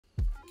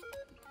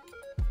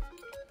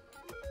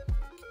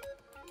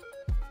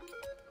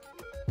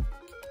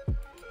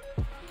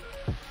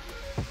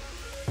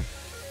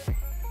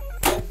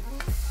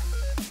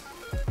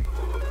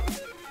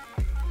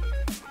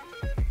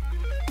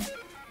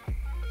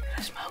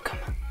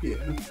Yeah.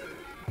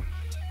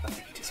 I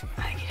think he just went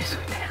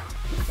down.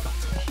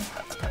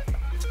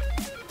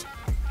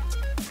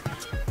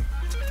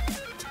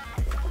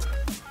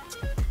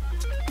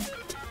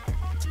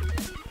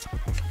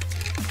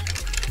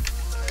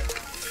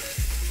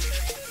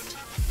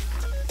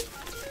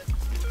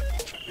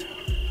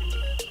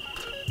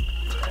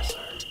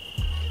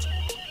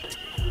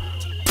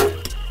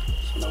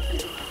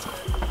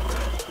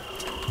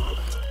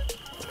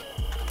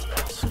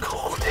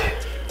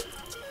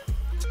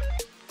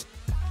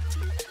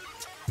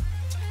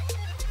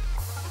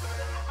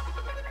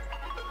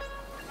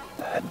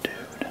 That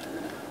dude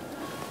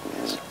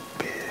is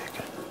big.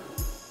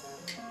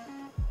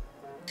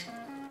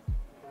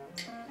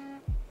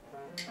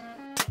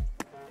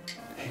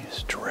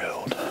 He's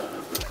drilled.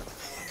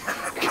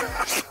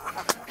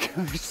 Give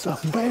me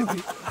some,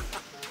 baby.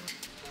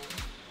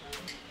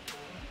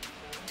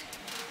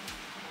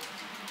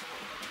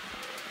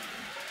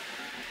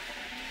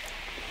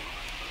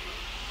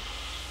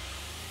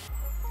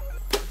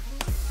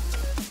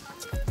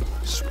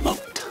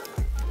 Smoked.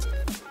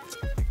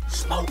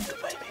 Smoked,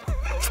 baby.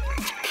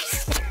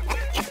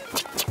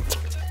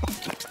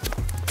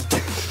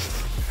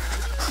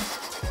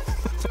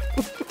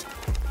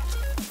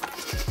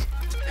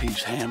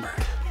 He's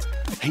hammered.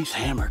 He's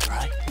hammered,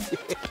 right?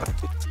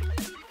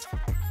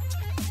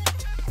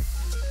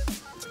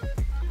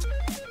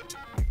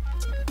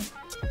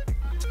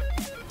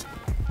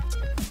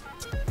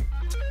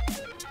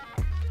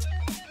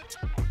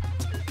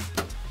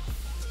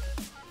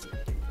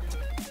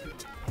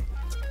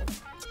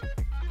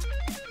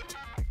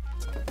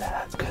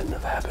 That couldn't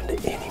have happened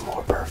to any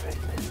more perfect.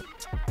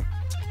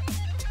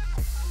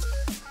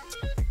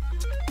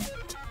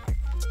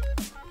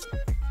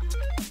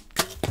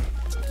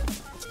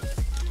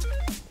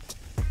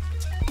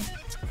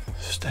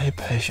 Stay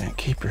patient,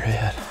 keep your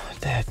head.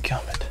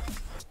 Dadgummit.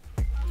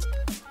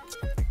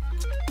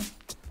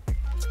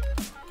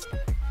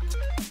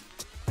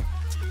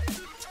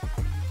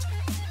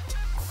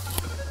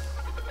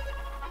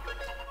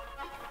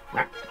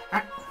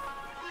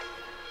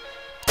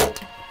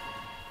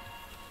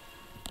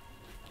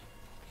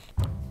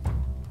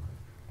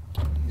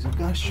 He's a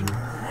gusher.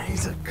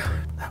 He's a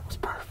gun. That was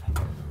perfect.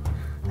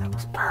 That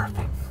was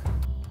perfect.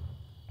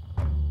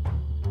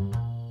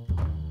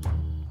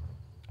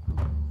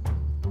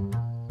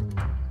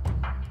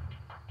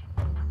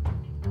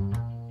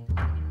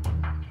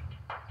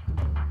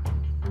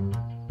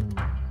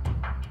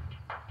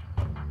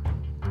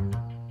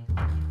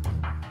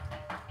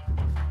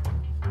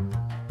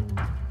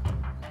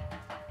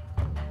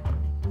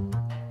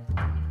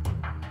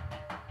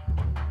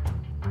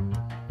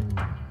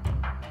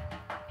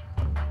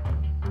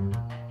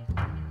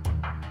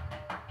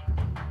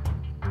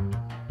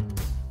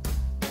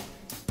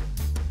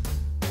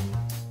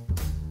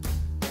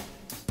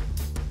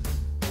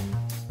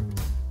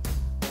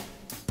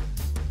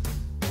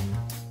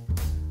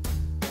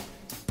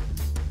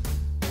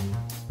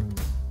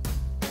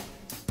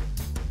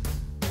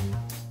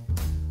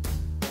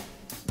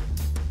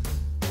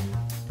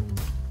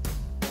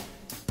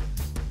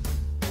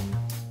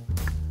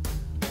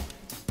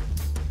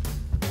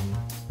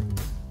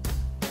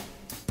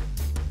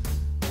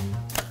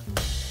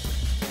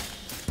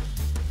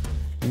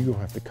 You're gonna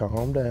have to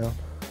calm down.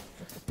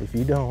 If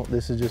you don't,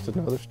 this is just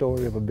another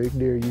story of a big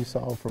deer you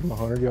saw from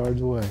 100 yards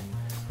away.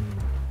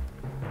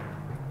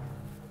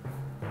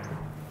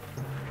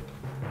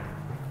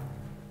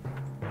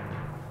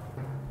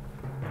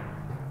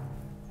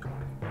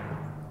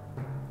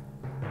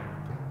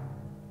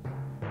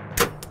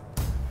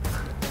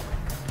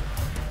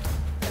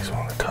 He's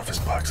one of the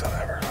toughest bucks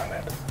I've ever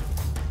hunted.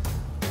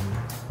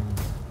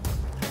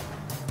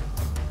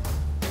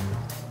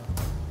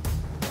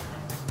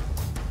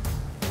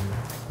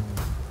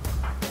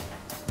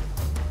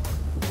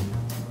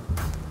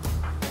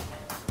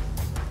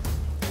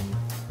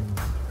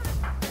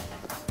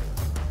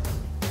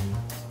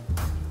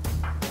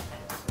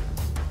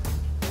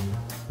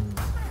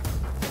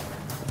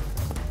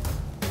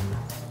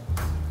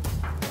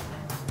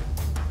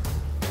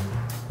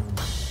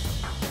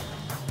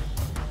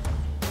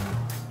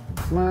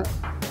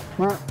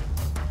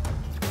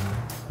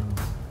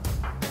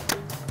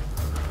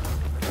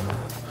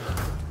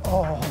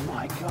 Oh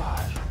my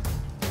gosh.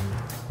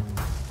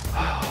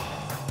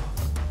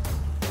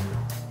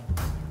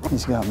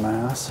 He's got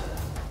mass,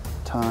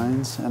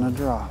 tines, and a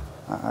drop.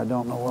 I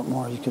don't know what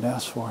more you could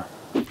ask for.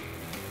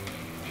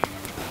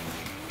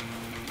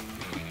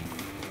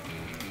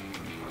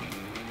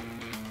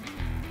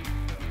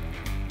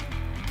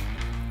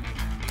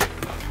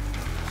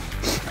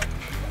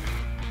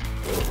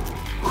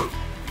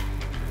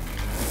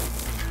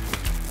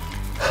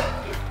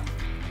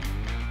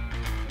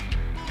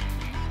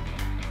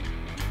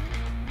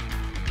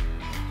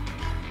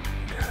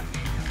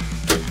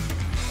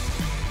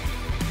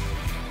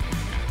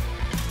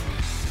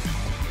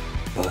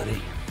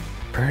 Buddy,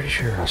 pretty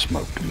sure I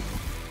smoked him.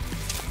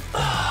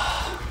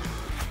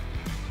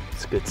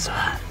 It's a good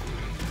sign.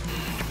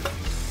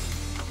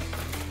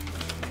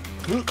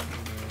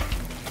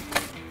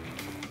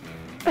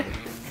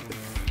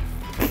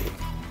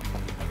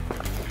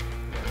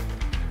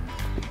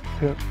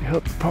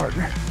 Help your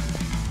partner.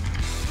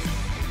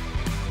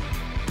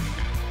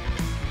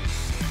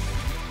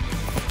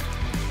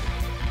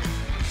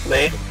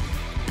 Man.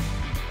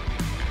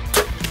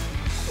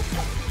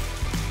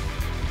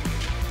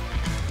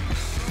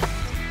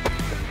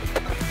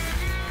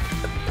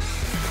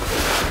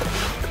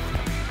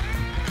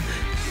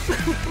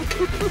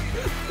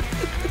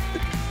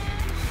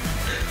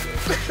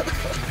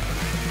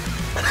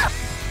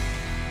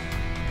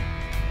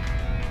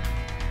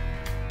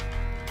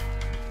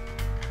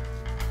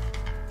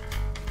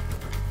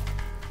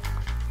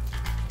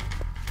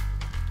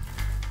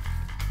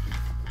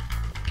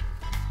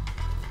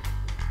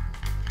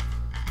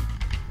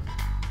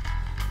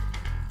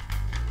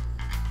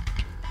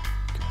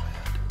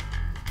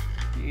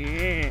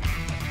 Yeah.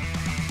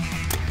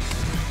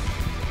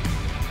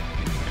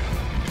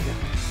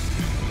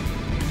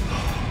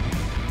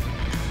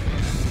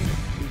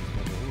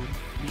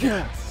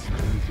 Yes.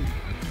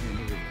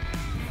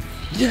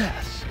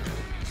 Yes.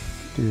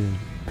 Dude,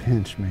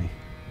 pinch me.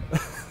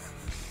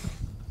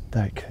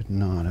 That could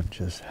not have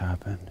just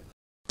happened.